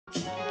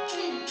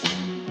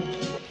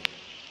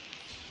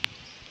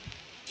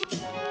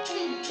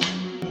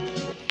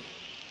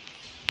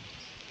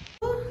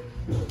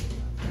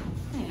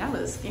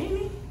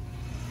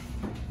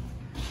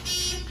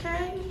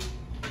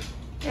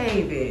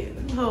baby.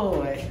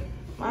 Lord,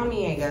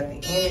 mommy ain't got the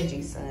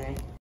energy, son.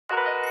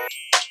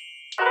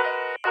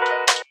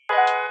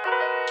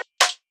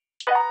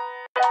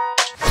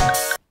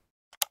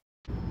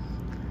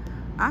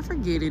 I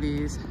forget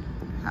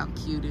how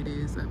cute it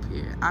is up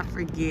here. I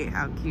forget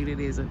how cute it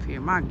is up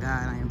here. My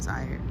God, I am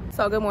tired.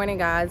 So good morning,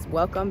 guys.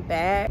 Welcome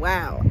back.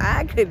 Wow,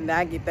 I could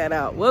not get that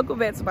out. Welcome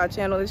back to my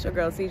channel. It's your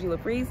girl,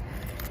 Ciegi.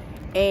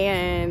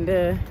 And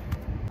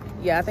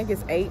yeah, I think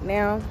it's 8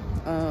 now.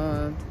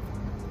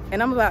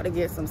 And I'm about to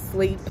get some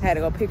sleep. I had to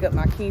go pick up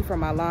my key from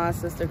my lawn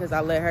sister because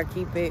I let her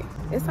keep it.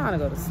 It's time to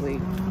go to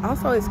sleep.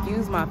 Also,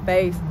 excuse my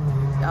face.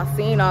 Y'all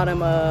seen all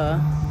them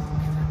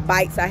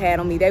bites I had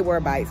on me. They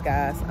were bites,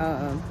 guys.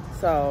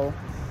 So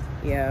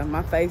yeah,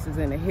 my face is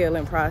in the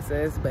healing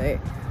process, but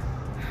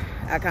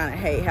I kind of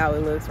hate how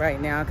it looks right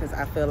now because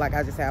I feel like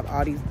I just have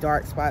all these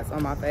dark spots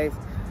on my face.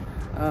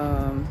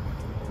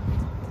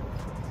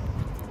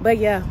 But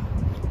yeah,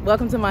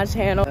 welcome to my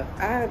channel.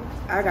 I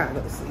gotta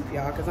go to sleep,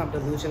 y'all, because I'm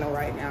delusional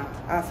right now.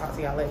 I'll talk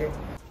to y'all later.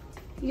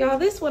 Y'all,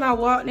 this is what I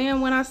walked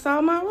in when I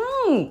saw my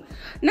room.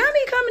 Not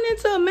me coming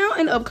into a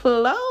mountain of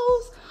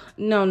clothes.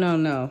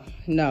 No.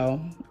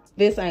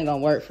 This ain't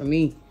gonna work for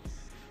me.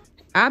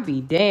 I'll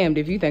be damned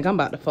if you think I'm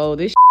about to fold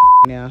this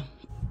now.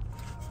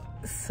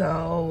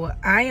 So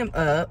I am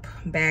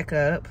back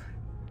up.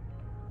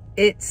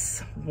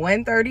 It's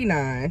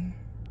 1:39.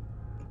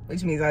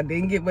 Which means I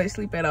didn't get much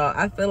sleep at all.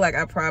 I feel like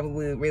I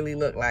probably really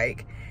look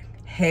like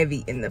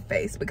heavy in the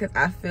face because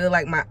I feel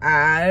like my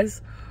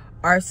eyes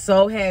are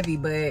so heavy,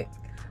 but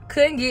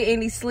couldn't get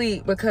any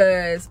sleep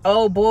because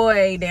old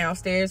boy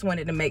downstairs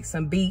wanted to make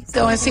some beats.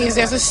 Go and see if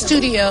there's a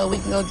studio. We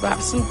can go drop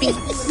some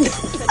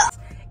beats.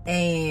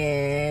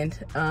 And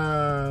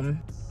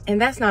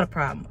that's not a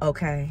problem,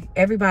 okay?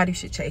 Everybody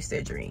should chase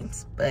their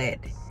dreams, but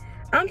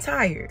I'm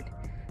tired.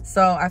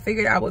 So I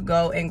figured I would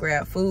go and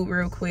grab food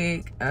real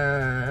quick.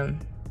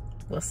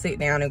 We'll sit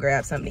down and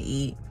grab something to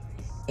eat,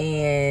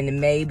 and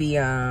maybe see,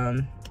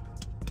 I'm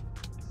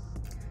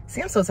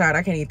so tired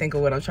I can't even think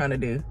of what I'm trying to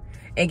do,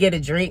 and get a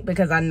drink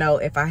because I know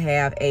if I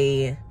have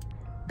a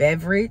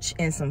beverage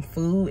and some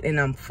food and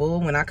I'm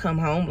full when I come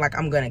home, like,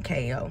 I'm gonna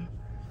KO.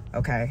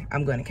 Okay,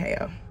 I'm gonna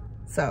KO.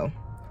 So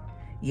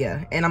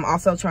yeah, and I'm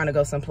also trying to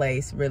go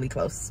someplace really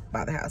close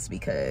by the house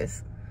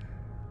because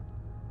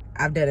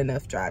I've done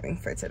enough driving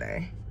for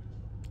today,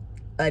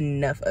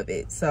 enough of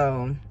it.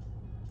 So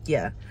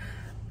yeah.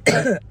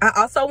 I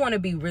also want to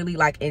be really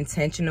like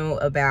intentional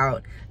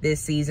about this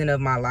season of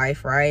my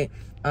life, right?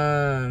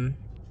 I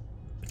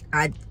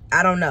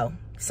don't know,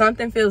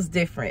 something feels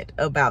different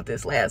about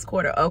this last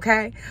quarter,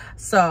 okay?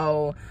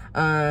 So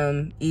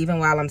even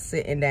while I'm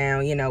sitting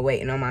down, you know,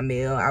 waiting on my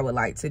meal, I would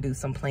like to do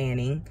some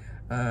planning,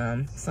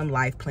 some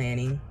life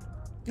planning.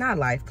 Not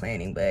life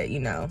planning, but you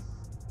know,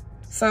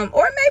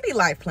 or maybe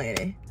life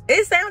planning.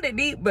 It sounded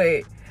deep,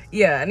 but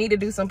yeah, I need to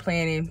do some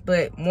planning,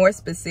 but more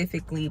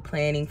specifically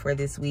planning for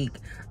this week.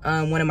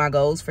 One of my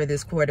goals for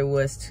this quarter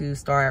was to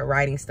start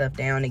writing stuff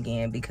down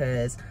again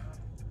because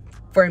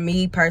for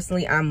me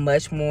personally, I'm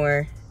much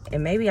more,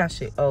 and maybe I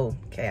should, oh,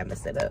 okay, I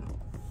messed it up.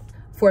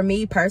 For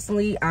me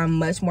personally, I'm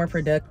much more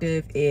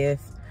productive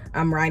if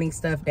I'm writing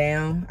stuff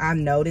down. I've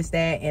noticed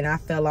that, and I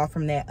fell off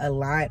from that a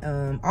lot,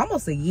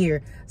 almost a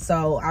year.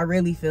 So I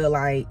really feel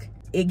like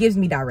it gives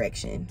me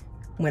direction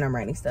when I'm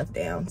writing stuff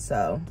down.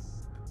 So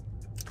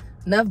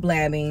enough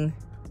blabbing,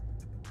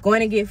 going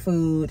to get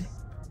food,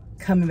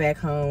 coming back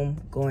home,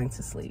 going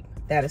to sleep.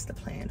 That is the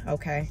plan,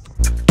 okay?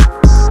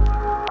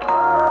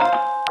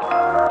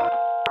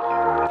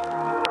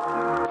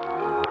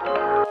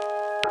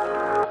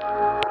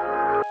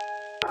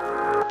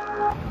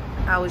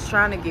 I was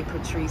trying to get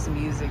Patrice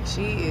music.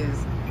 She is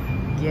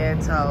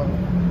ghetto.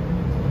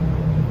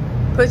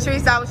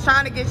 Patrice, I was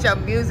trying to get your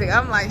music.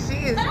 I'm like, she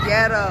is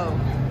ghetto.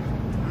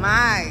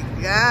 My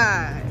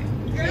God,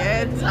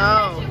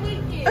 ghetto.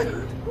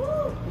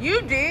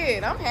 You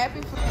did. I'm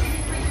happy for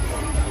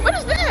you. What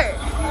is that?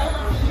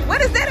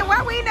 What is that, and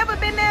why we ain't never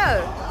been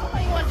there? Oh,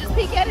 you want to just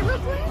peek at it real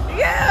quick?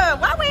 Yeah,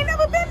 why we ain't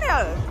never been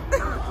there?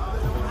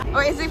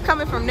 Or is it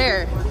coming from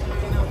there?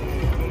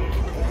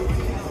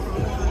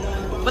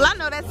 Well, I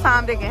know that's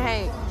Tom, Dick, and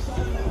Hank.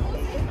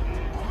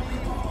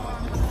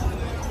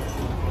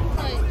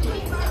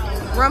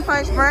 Rum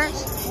punch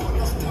brunch?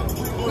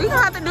 We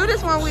gonna have to do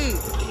this one week.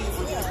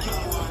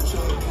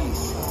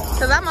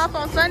 Cause I'm off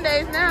on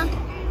Sundays now.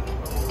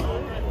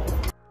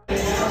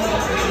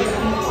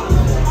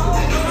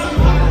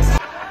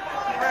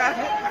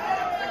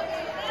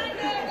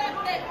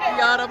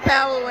 Y'all, the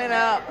power went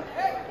out.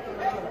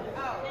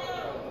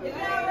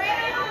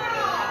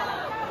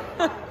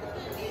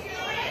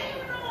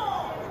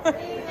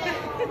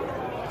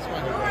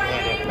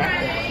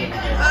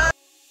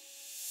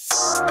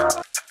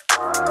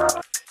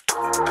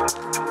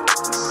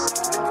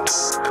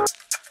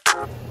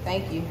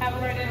 Thank you. Have a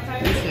great day.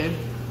 You too.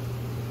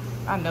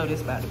 I know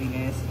this about to be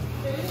nasty.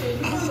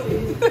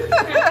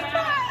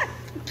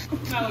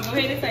 Go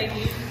ahead and take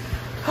it.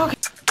 Okay.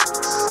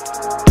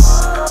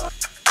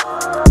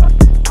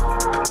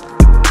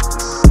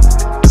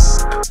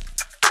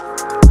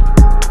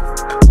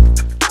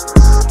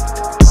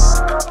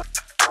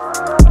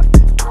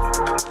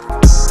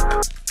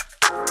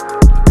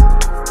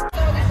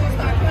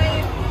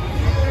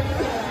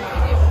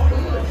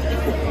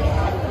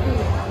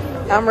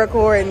 I'm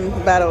recording,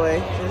 by the way.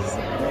 Just,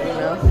 you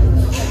know.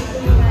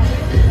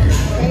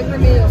 Pay for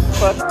meals.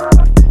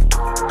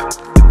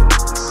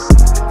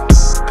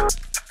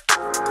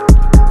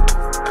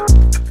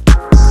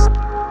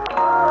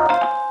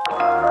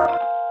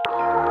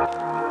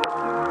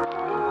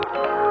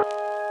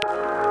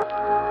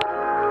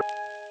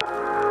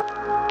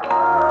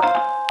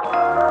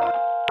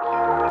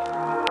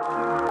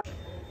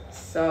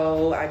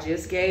 So I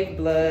just gave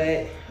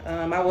blood.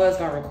 I was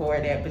gonna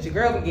record that, but your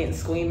girl be getting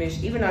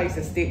squeamish. Even though I used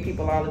to stick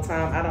people all the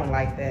time, I don't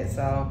like that.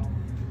 So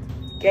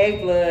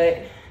gave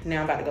blood. Now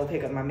I'm about to go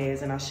pick up my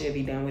meds and I should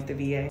be done with the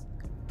VA.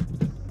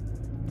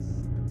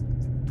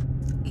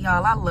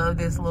 Y'all, I love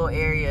this little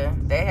area.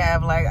 They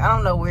have like, I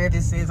don't know where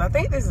this is. I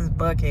think this is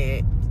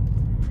Buckhead.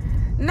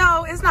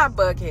 No, it's not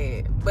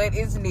Buckhead, but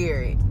it's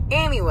near it.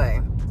 Anyway.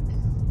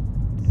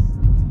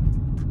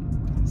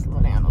 Slow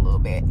down a little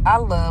bit. I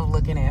love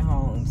looking at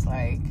homes.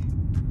 Like,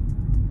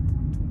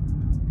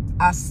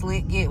 I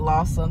slick get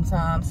lost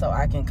sometimes, so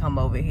I can come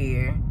over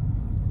here.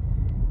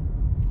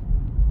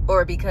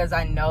 Or because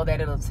I know that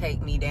it'll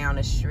take me down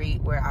the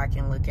street where I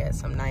can look at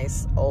some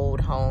nice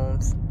old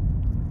homes.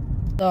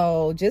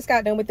 So, just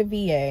got done with the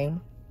VA.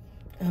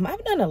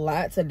 I've done a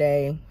lot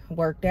today.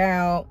 Worked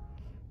out.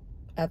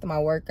 After my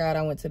workout,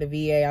 I went to the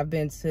VA. I've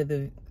been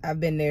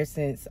there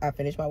since I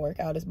finished my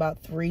workout. It's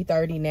about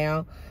 3:30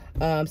 now.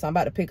 So I'm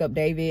about to pick up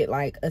David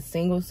like a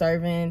single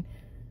serving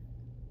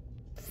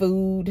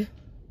food.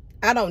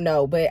 I don't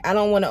know, but I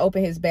don't want to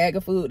open his bag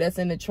of food that's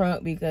in the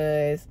trunk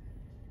because,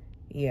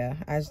 yeah,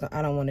 I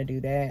don't want to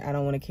do that. I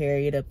don't want to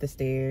carry it up the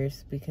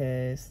stairs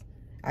because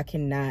I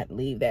cannot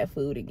leave that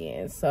food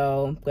again.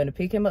 So I'm going to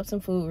pick him up some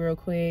food real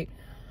quick.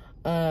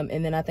 And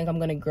then I think I'm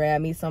going to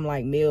grab me some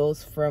like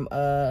meals from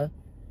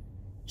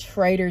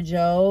Trader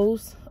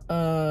Joe's.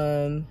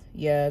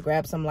 Yeah,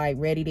 grab some like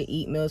ready to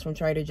eat meals from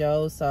Trader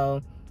Joe's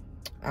so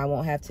I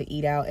won't have to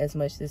eat out as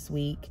much this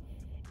week.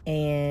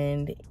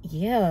 And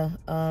yeah,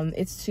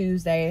 it's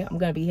Tuesday. I'm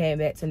gonna be heading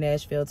back to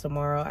Nashville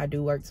tomorrow. I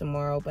do work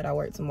tomorrow, but I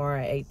work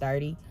tomorrow at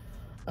 8:30.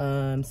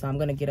 So I'm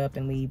gonna get up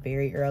and leave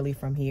very early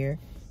from here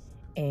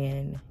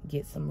and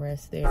get some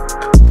rest there.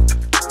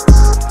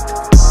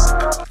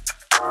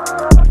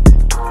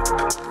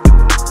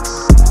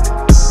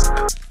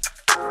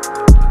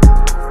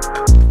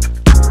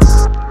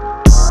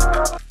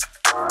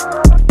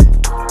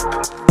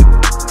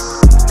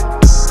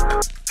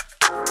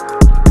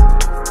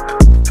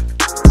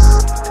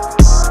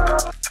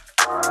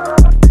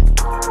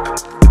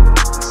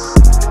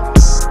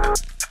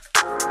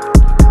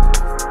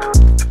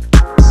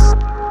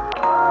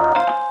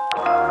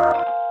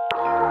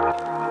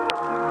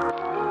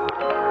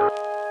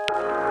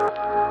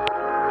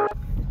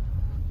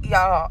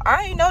 Y'all,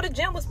 I ain't know the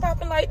gym was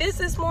popping like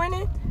this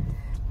morning.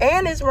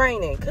 And it's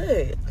raining.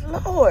 Good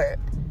Lord.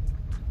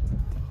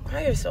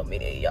 Why are so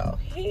many of y'all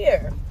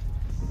here?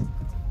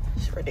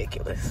 It's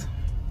ridiculous.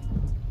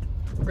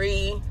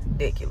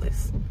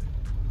 Ridiculous.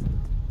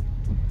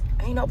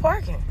 Ain't no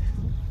parking.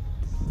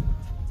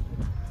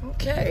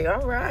 Okay,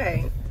 all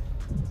right.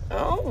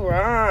 All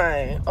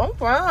right. All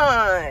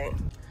right.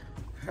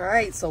 All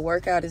right, so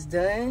workout is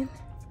done.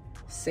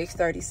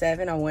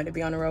 6:37. I wanted to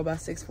be on the road by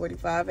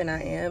 6:45, and I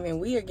am. And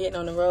we are getting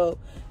on the road.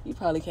 You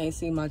probably can't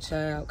see my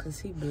child because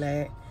he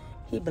black.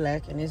 He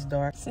black and it's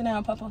dark. Sit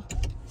down, Papa.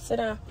 Sit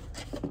down.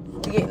 We're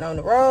getting on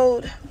the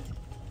road.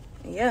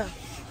 Yeah.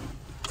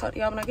 Talk to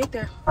y'all when I get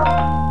there.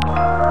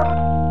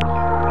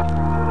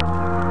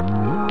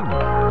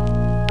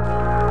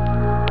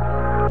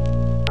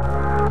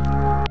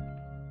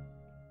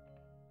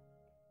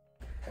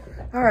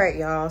 All right,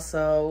 y'all.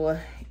 So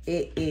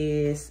it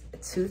is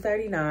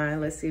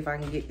 2:39. Let's see if I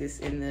can get this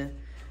in the,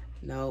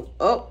 no,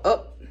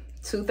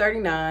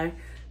 2:39.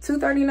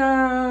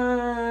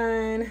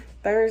 2:39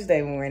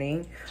 Thursday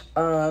morning.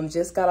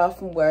 Just got off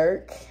from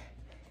work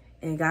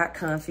and got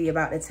comfy,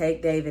 about to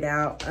take David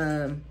out.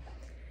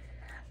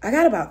 I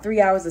got about 3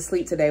 hours of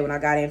sleep today when I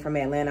got in from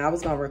Atlanta. I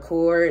was gonna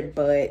record,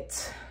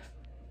 but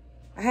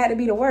I had to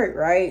be to work,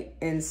 right?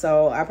 And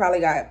so I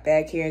probably got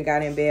back here and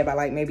got in bed by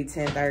like maybe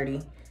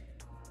 10:30.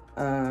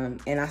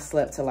 And I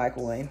slept till like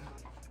 1.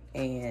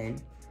 And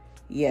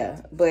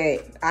yeah,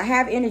 but I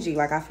have energy,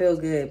 like I feel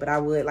good, but I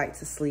would like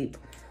to sleep.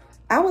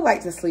 I would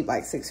like to sleep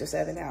like 6 or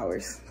 7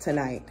 hours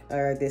tonight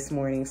or this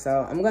morning.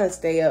 So I'm gonna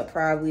stay up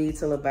probably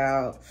till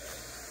about,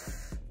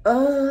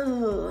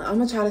 I'm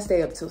gonna try to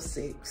stay up till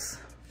 6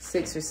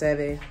 or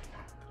 7,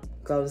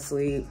 go to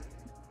sleep.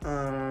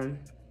 And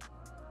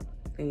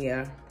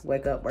yeah,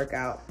 wake up, work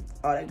out,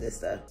 all that good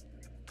stuff.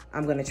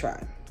 I'm gonna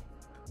try.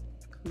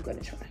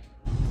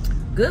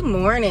 Good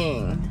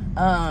morning.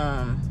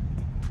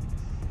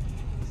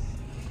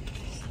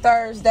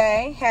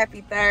 Thursday,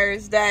 happy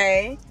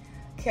Thursday.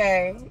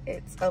 Okay,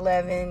 it's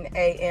 11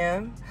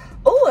 a.m.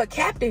 Oh, a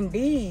Captain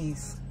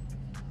D's.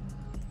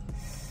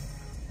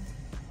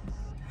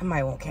 I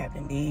might want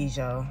Captain D's,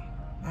 y'all.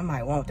 I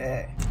might want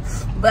that.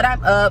 But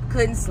I'm up,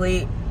 couldn't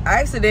sleep. I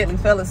accidentally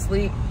fell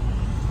asleep.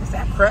 Is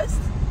that crust?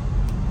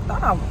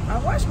 thought I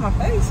washed my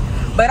face,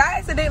 but I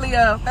accidentally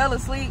fell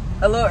asleep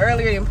a little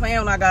earlier than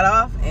planned when I got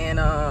off, and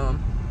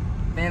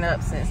been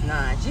up since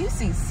 9.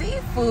 Juicy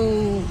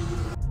seafood.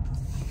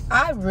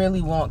 I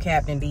really want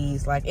Captain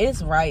D's. Like,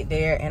 it's right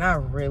there, and I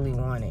really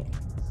want it.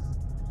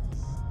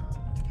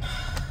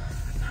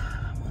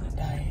 I'm on a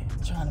diet.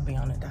 I'm trying to be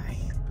on a diet.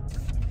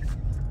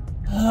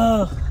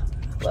 Oh,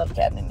 love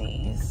Captain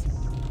D's.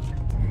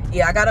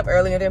 Yeah, I got up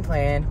earlier than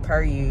planned,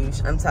 per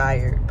usual. I'm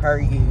tired, per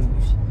usual.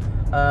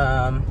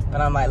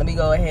 But I'm like, let me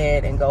go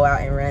ahead and go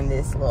out and run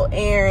this little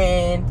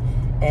errand,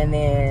 and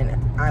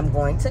then I'm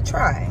going to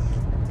try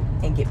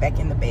and get back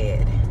in the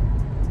bed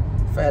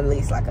for at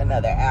least like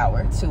another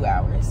hour, 2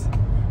 hours.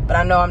 But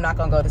I know I'm not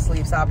gonna go to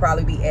sleep, so I'll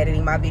probably be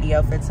editing my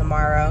video for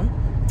tomorrow.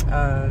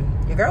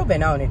 Your girl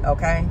been on it,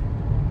 okay?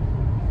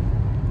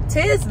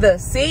 'Tis the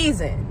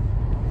season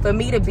for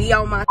me to be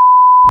on my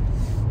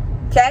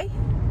okay?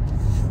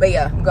 But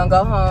yeah, I'm gonna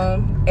go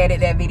home,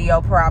 edit that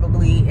video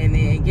probably, and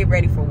then get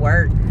ready for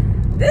work.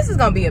 This is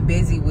gonna be a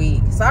busy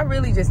week, so I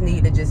really just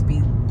need to just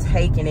be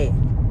taking it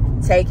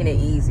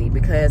easy,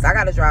 because I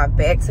gotta drive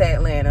back to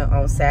Atlanta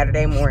on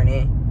Saturday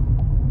morning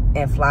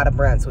and fly to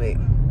Brunswick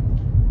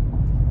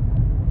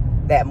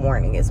that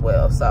morning as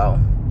well. So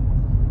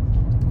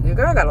your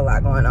girl got a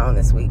lot going on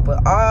this week,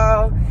 but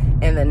all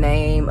in the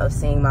name of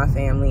seeing my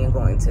family and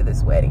going to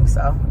this wedding.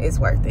 So it's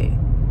worth it,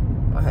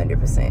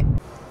 100%.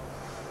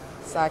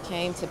 So I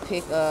came to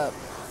pick up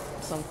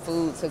some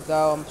food to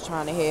go. I'm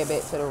trying to head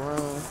back to the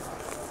room.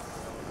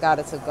 Got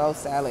a to-go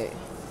salad.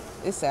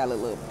 This salad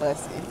look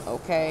busted,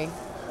 okay?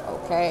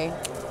 Okay.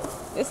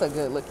 It's a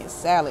good looking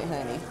salad,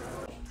 honey.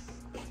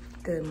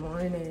 Good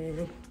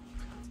morning.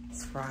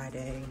 It's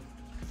Friday,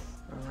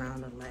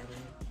 around 11.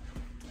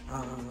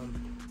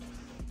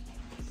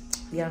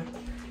 Yeah,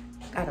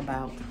 got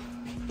about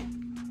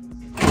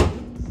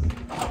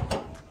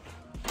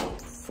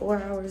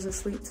 4 hours of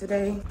sleep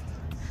today.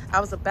 I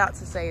was about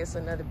to say it's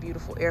another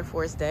beautiful Air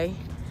Force day,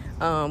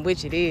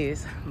 which it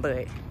is,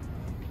 but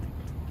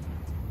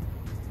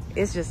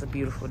it's just a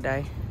beautiful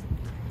day.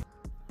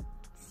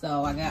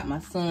 So I got my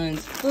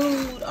son's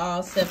food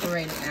all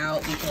separated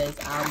out because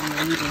I'll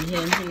be leaving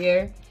him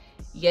here.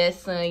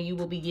 Yes, son, you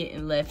will be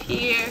getting left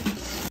here.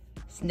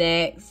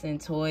 Snacks and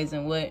toys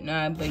and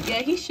whatnot. But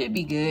yeah, he should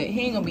be good.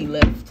 He ain't gonna be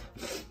left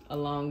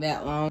along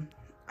that long.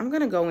 I'm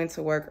gonna go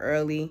into work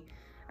early.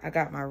 I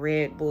got my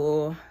Red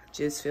Bull,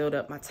 just filled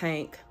up my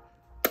tank.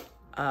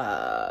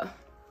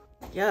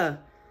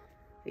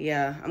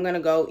 Yeah, I'm gonna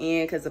go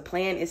in because the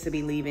plan is to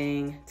be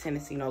leaving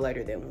Tennessee no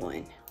later than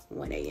 1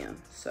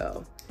 a.m.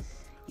 So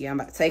yeah, I'm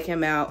about to take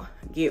him out,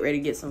 get ready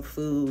to get some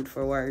food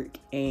for work,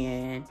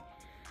 and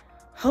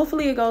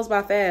hopefully it goes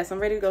by fast. I'm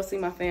ready to go see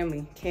my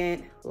family.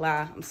 Can't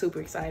lie, I'm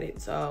super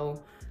excited.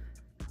 So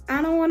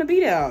I don't want to be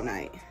there all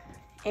night,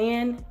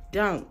 and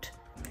don't.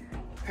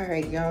 All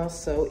right, y'all,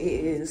 so it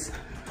is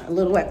a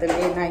little after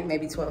midnight,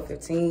 maybe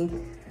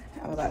 12:15.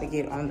 I'm about to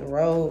get on the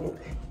road.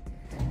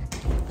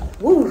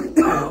 Woo.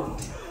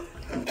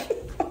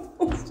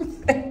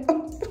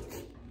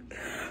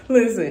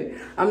 Listen,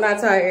 I'm not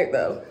tired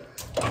though.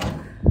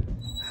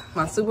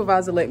 My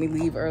supervisor let me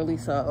leave early,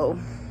 so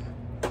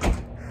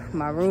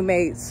my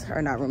roommates,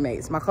 or not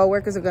roommates, my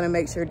coworkers are gonna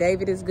make sure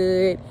David is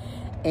good,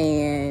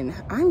 and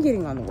I'm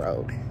getting on the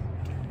road.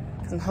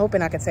 I'm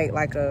hoping I could take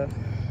like a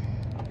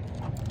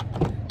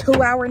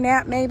 2-hour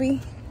nap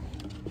maybe.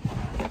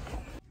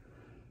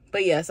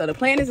 But yeah, so the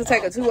plan is to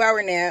take a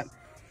 2-hour nap,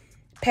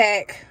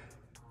 pack,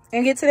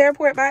 and get to the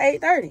airport by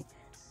 8:30.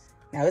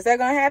 Now, is that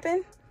gonna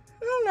happen?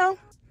 I don't know.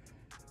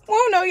 We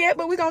don't know yet,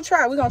 but we're gonna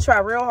try. We're gonna try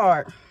real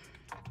hard.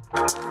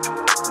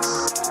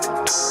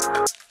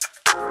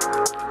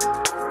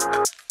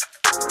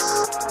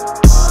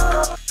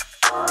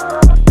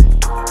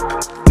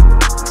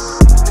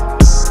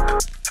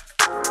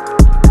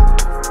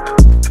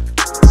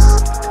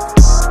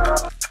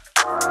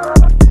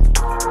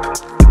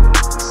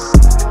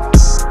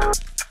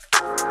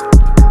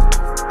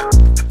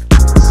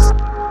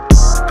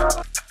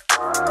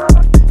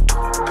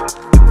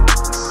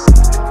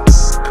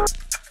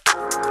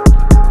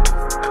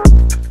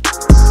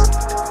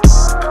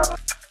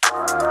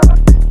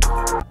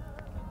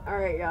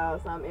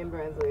 So I'm in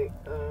Brunswick.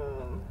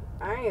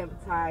 I am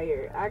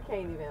tired. I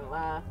can't even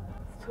lie.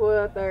 It's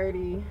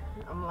 12:30.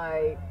 I'm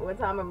like, what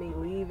time are me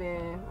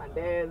leaving? My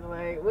dad's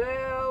like,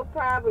 well,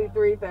 probably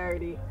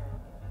 3:30.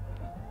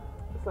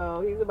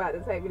 So he's about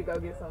to take me to go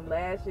get some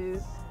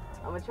lashes.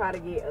 I'm gonna try to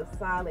get a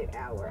solid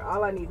hour.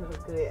 All I need is a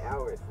good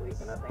hour of sleep,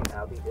 and I think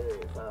I'll be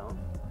good. So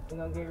we're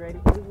gonna get ready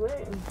for this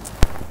wedding.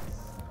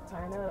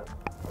 Turn up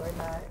or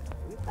not.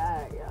 We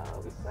tired,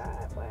 y'all. We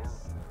tired, wow.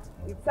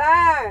 We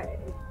tired.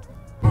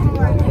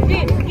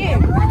 Get it,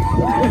 get it.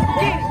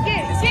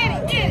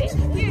 Get it.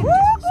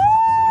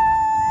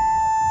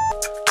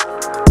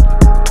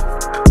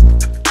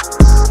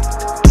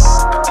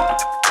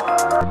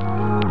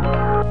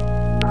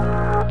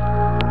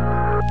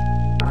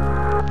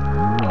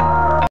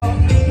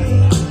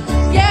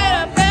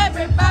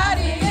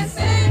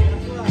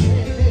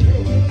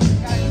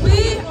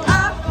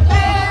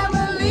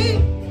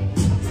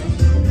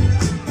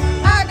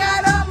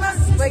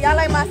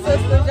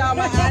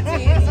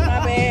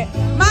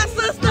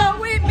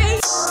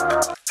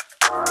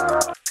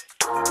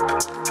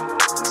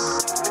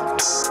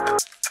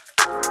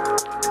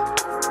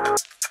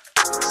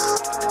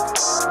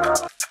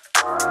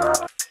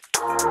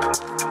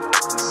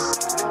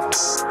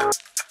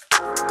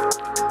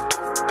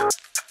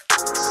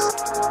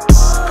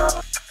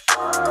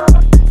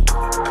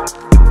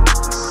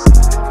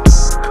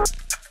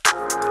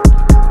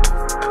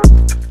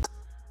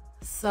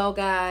 So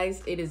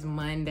guys, it is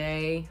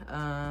Monday.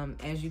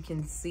 As you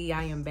can see,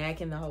 I am back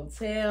in the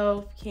hotel.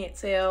 If you can't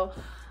tell.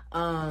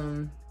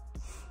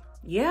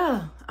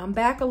 Yeah, I'm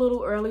back a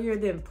little earlier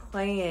than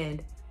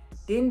planned.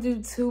 Didn't do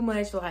too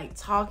much like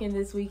talking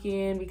this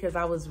weekend because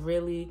I was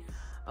really,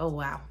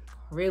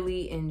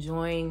 really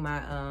enjoying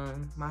my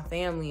my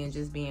family and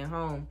just being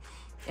home.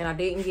 And I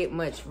didn't get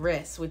much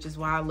rest, which is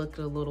why I looked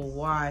a little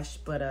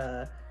washed.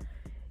 But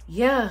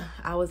yeah,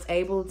 I was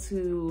able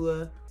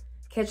to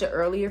catch an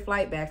earlier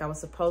flight back. I was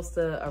supposed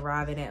to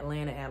arrive in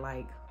Atlanta at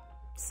like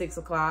 6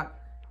 o'clock,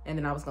 and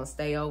then I was gonna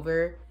stay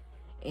over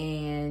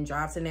and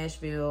drive to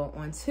Nashville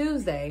on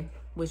Tuesday,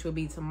 which would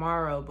be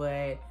tomorrow.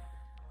 But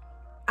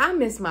I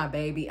miss my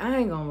baby, I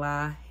ain't gonna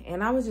lie,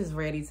 and I was just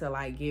ready to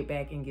like get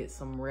back and get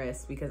some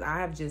rest because I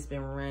have just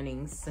been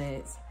running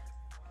since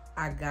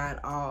I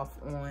got off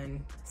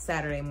on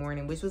Saturday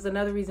morning, which was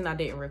another reason I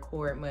didn't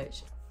record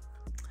much.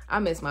 I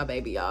miss my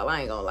baby, y'all, I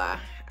ain't gonna lie.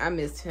 I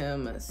missed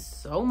him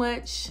so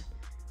much,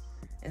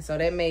 and so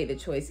that made the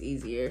choice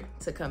easier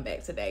to come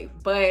back today.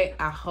 But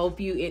I hope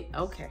you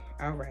okay,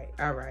 all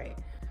right.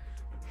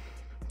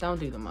 Don't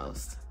do the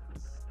most.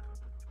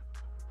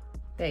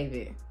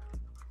 David.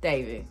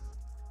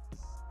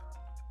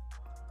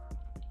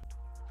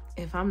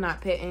 If I'm not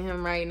petting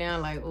him right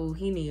now, like, oh,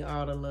 he need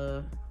all the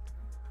love.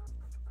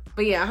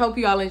 But yeah, I hope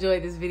you all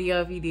enjoyed this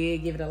video. If you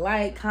did, give it a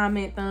like,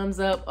 comment, thumbs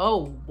up.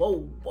 Oh,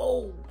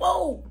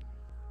 whoa.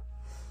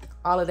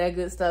 All of that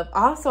good stuff.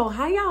 Also,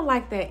 how y'all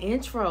like that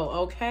intro,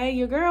 okay?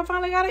 Your girl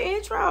finally got an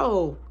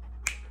intro.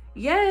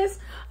 Yes.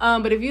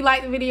 But if you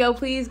like the video,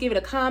 please give it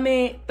a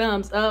comment,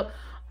 thumbs up.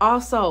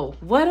 Also,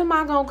 what am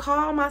I gonna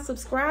call my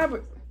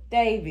subscribers?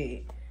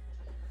 David,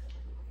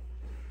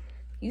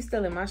 you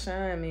still in my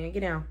shine, man.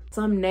 Get down.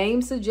 Some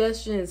name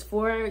suggestions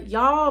for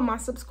y'all, my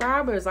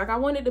subscribers. Like, I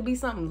want it to be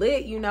something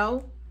lit, you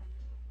know?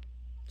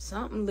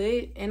 Something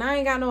lit. And I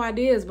ain't got no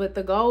ideas, but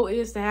the goal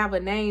is to have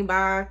a name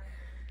by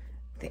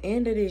the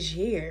end of this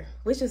year,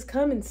 which is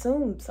coming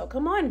soon. So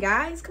come on,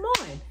 guys. Come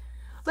on.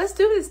 Let's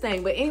do this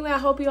thing. But anyway, I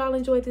hope you all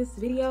enjoyed this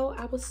video.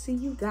 I will see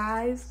you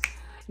guys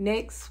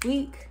next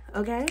week,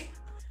 okay?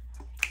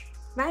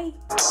 Bye.